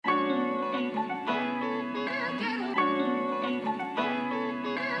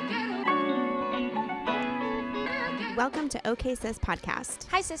Welcome to OK Sis Podcast.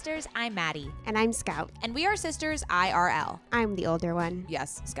 Hi, sisters. I'm Maddie. And I'm Scout. And we are sisters IRL. I'm the older one.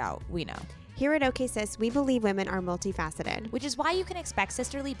 Yes, Scout, we know. Here at OK Sis, we believe women are multifaceted. Which is why you can expect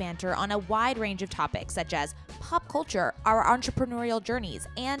sisterly banter on a wide range of topics such as pop culture, our entrepreneurial journeys,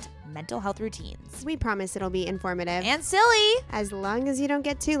 and mental health routines. We promise it'll be informative. And silly. As long as you don't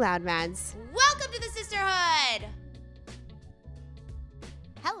get too loud, Mads. Welcome to the sisterhood!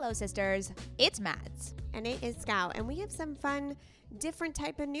 Hello, sisters. It's Mads. And it is Scout. And we have some fun, different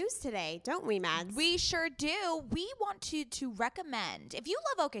type of news today, don't we, Mads? We sure do. We want to recommend, if you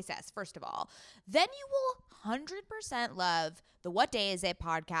love OK Sis, first of all, then you will 100% love the What Day Is It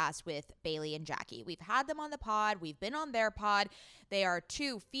podcast with Bailey and Jackie. We've had them on the pod. We've been on their pod. They are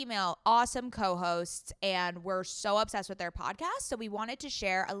two female awesome co-hosts, and we're so obsessed with their podcast. So we wanted to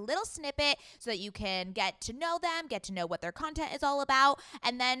share a little snippet so that you can get to know them, get to know what their content is all about,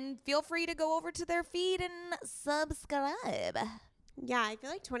 and then feel free to go over to their feed and subscribe. Yeah, I feel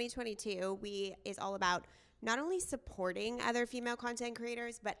like 2022 is all about not only supporting other female content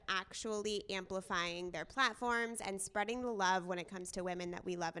creators, but actually amplifying their platforms and spreading the love when it comes to women that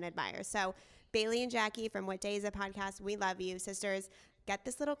we love and admire. So Bailey and Jackie from What Day Is It podcast, we love you, sisters. Get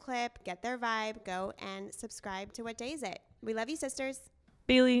this little clip, get their vibe, go and subscribe to What Day Is It. We love you, sisters.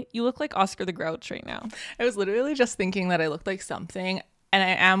 Bailey, you look like Oscar the Grouch right now. I was literally just thinking that I looked like something, and I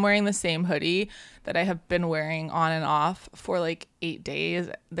am wearing the same hoodie that I have been wearing on and off for like 8 days.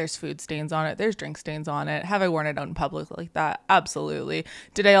 There's food stains on it. There's drink stains on it. Have I worn it out in public like that? Absolutely.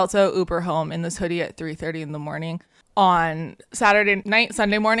 Did I also Uber home in this hoodie at 3:30 in the morning on Saturday night,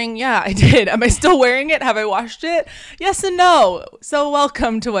 Sunday morning? Yeah, I did. Am I still wearing it? Have I washed it? Yes and no. So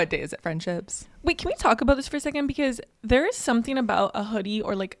welcome to What Day Is It, friendships. Wait, can we talk about this for a second? Because there is something about a hoodie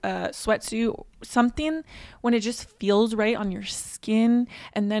or like a sweatsuit, something when it just feels right on your skin.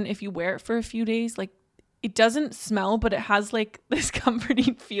 And then if you wear it for a few days, like it doesn't smell, but it has like this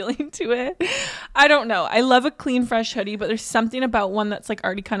comforting feeling to it. I don't know. I love a clean, fresh hoodie, but there's something about one that's like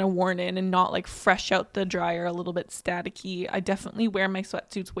already kind of worn in and not like fresh out the dryer, a little bit staticky. I definitely wear my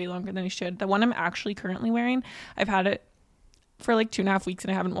sweatsuits way longer than I should. The one I'm actually currently wearing, I've had it for like 2.5 weeks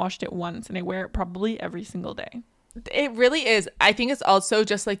and I haven't washed it once, and I wear it probably every single day. It really is. I think it's also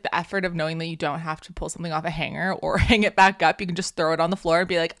just like the effort of knowing that you don't have to pull something off a hanger or hang it back up. You can just throw it on the floor and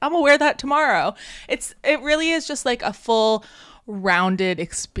be like, I'm gonna wear that tomorrow. It really is just like a full rounded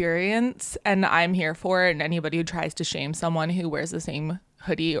experience, and I'm here for it. And anybody who tries to shame someone who wears the same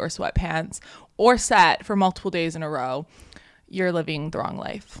hoodie or sweatpants or set for multiple days in a row, you're living the wrong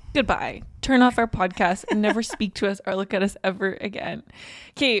life. Goodbye. Turn off our podcast and never speak to us or look at us ever again.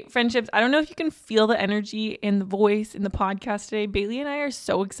 Okay, friendships, I don't know if you can feel the energy in the voice in the podcast today. Bailey and I are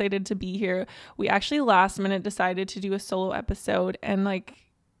so excited to be here. We actually last minute decided to do a solo episode, and like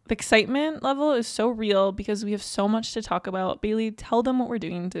the excitement level is so real because we have so much to talk about. Bailey, tell them what we're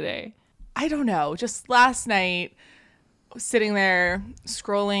doing today. I don't know. Just last night, sitting there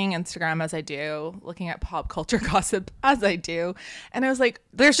scrolling Instagram as I do, looking at pop culture gossip as I do, and I was like,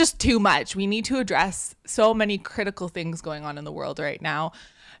 there's just too much. We need to address so many critical things going on in the world right now.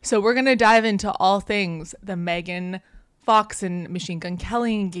 So we're going to dive into all things: the Megan Fox and Machine Gun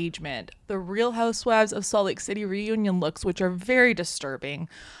Kelly engagement, the Real Housewives of Salt Lake City reunion looks, which are very disturbing,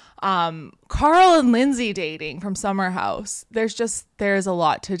 Carl and Lindsay dating from Summer House. There's a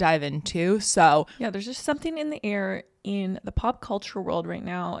lot to dive into. So yeah, there's just something in the air in the pop culture world right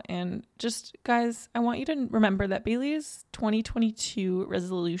now. And just, guys, I want you to remember that Bailey's 2022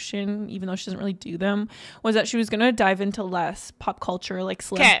 resolution, even though she doesn't really do them, was that she was going to dive into less pop culture, like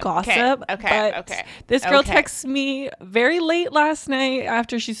celeb gossip. Okay. This girl texts me very late last night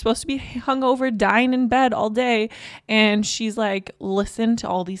after she's supposed to be hungover, dying in bed all day. And she's like, listen to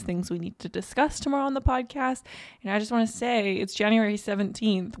all these things we need to discuss tomorrow on the podcast. And I just want to say, it's January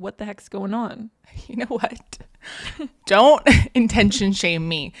 17th. What the heck's going on? You know what? Don't intention shame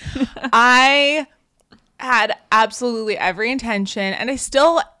me. I had absolutely every intention, and I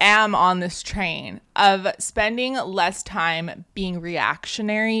still am on this train of spending less time being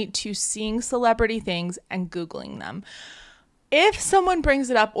reactionary to seeing celebrity things and Googling them. If someone brings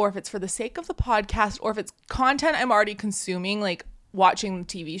it up, or if it's for the sake of the podcast, or if it's content I'm already consuming, like watching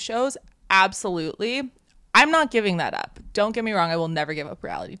TV shows, absolutely. I'm not giving that up. Don't get me wrong. I will never give up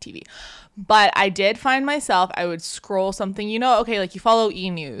reality TV. But I did find myself, I would scroll something, okay, like you follow E!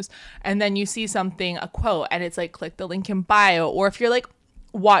 News, and then you see something, a quote, and it's like, click the link in bio. Or if you're like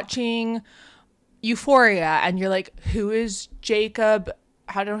watching Euphoria and you're like, who is Jacob?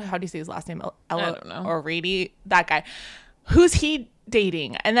 How do you say his last name? I don't know. Or Reedy? That guy. Who's he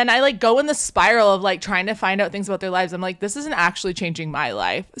dating? And then I like go in the spiral of like trying to find out things about their lives. I'm like, this isn't actually changing my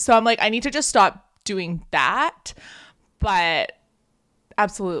life. So I'm like, I need to just stop doing that. But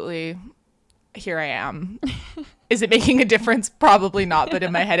absolutely, here I am. Is it making a difference? Probably not, but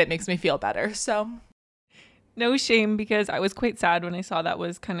in my head it makes me feel better. So No shame, because I was quite sad when I saw that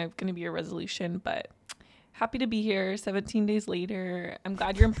was kind of going to be a resolution, but happy to be here 17 days later. I'm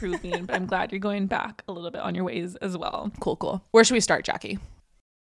glad you're improving, but I'm glad you're going back a little bit on your ways as well. cool. Where should we start, Jackie?